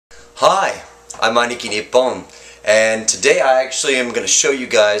Hi, I'm Aniki Nippon, and today I actually am going to show you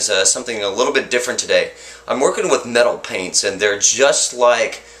guys something a little bit different today. I'm working with metal paints, and they're just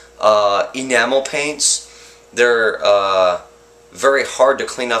like enamel paints. They're very hard to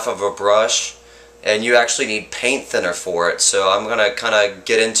clean off of a brush, and you actually need paint thinner for it. So I'm going to kind of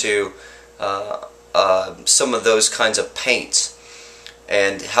get into some of those kinds of paints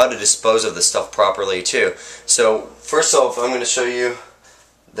and how to dispose of the stuff properly too. So first off, I'm going to show you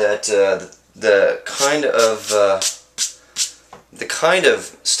that the kind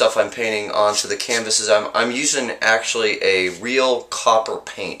of stuff I'm painting onto the canvas is I'm using actually a real copper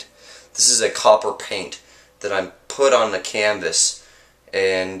paint. This is a copper paint that I'm put on the canvas,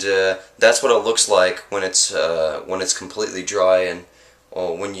 and that's what it looks like when it's completely dry and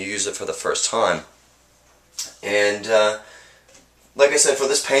when you use it for the first time. And like I said, for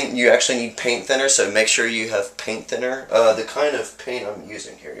this paint you actually need paint thinner, so make sure you have paint thinner. The kind of paint I'm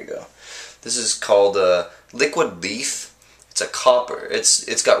using, here you go. This is called Liquid Leaf. It's a copper.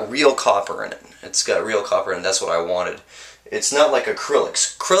 It's got real copper in it. It's got real copper, and that's what I wanted. It's not like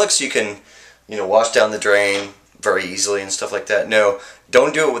acrylics. Acrylics you can, wash down the drain very easily and stuff like that. No,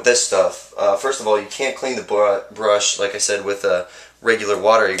 don't do it with this stuff. First of all, you can't clean the brush, like I said, with regular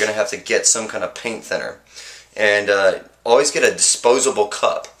water. You're going to have to get some kind of paint thinner. And always get a disposable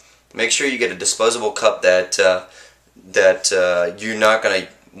cup. Make sure you get a disposable cup that you're not going to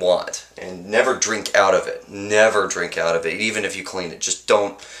want, and never drink out of it. Never drink out of it, even if you clean it. Just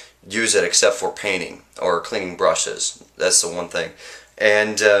don't use it except for painting or cleaning brushes. That's the one thing.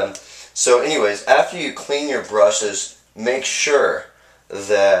 And so anyways, after you clean your brushes, make sure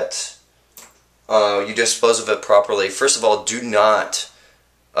that you dispose of it properly. First of all, do not,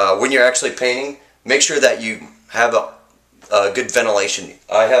 when you're actually painting, make sure that you have a good ventilation.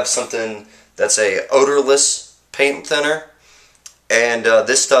 I have something that's a odorless paint thinner, and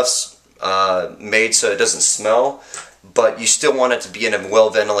this stuff's made so it doesn't smell, but you still want it to be in a well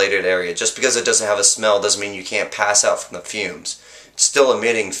ventilated area. Just because it doesn't have a smell doesn't mean you can't pass out from the fumes. It's still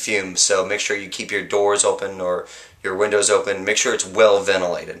emitting fumes, so make sure you keep your doors open or your windows open. Make sure it's well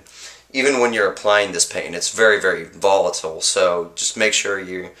ventilated. Even when you're applying this paint, it's very, very volatile, so just make sure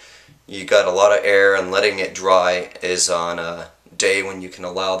you got a lot of air, and letting it dry is on a day when you can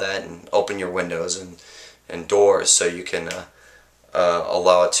allow that, and open your windows and doors so you can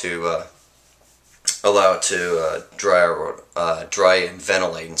allow it to dry and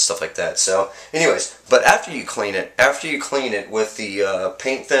ventilate and stuff like that. So anyways, but after you clean it with the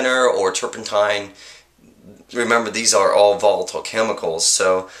paint thinner or turpentine, remember these are all volatile chemicals,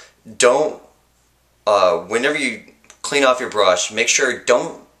 so don't whenever you clean off your brush, make sure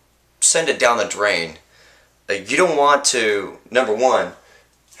don't send it down the drain. You don't want to, number one,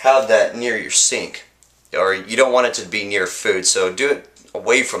 have that near your sink, or you don't want it to be near food, so do it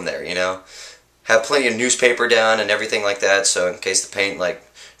away from there, Have plenty of newspaper down and everything like that, so in case the paint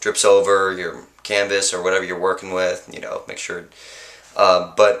drips over your canvas or whatever you're working with, make sure.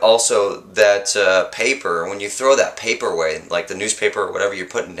 But also that paper, when you throw that paper away, like the newspaper or whatever you're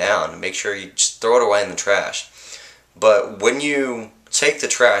putting down, make sure you just throw it away in the trash. But when you take the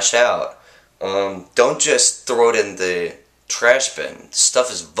trash out, don't just throw it in the trash bin. Stuff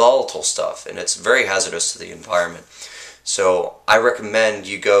is volatile stuff, and it's very hazardous to the environment. So I recommend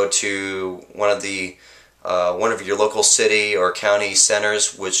you go to one of your local city or county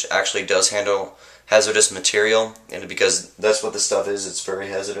centers, which actually does handle hazardous material, and because that's what the stuff is, it's very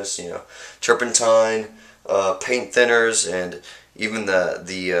hazardous. Turpentine, paint thinners, and even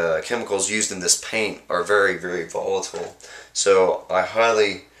the chemicals used in this paint are very, very volatile. So I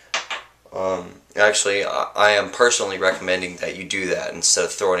highly, I am personally recommending that you do that instead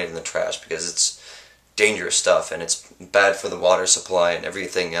of throwing it in the trash, because it's dangerous stuff and it's bad for the water supply and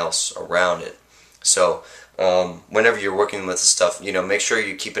everything else around it. So whenever you're working with the stuff, make sure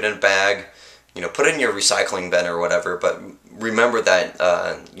you keep it in a bag. Put it in your recycling bin or whatever, but remember that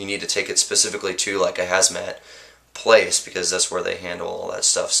you need to take it specifically to like a hazmat place, because that's where they handle all that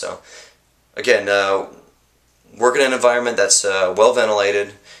stuff. So again, work in an environment that's well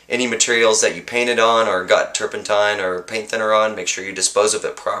ventilated. Any materials that you painted on or got turpentine or paint thinner on, make sure you dispose of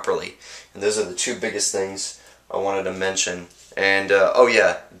it properly. And those are the two biggest things I wanted to mention. And oh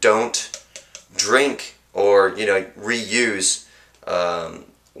yeah, don't drink or reuse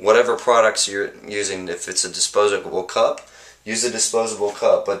whatever products you're using. If it's a disposable cup, use a disposable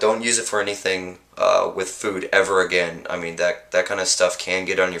cup, but don't use it for anything with food ever again. I mean, that kind of stuff can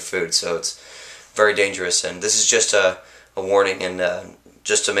get on your food, so it's very dangerous. And this is just a warning, and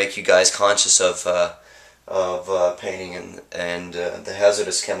just to make you guys conscious of painting and the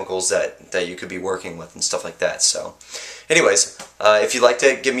hazardous chemicals that you could be working with and stuff like that. So anyways, if you liked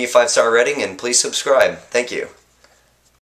it, give me a 5-star rating and please subscribe. Thank you.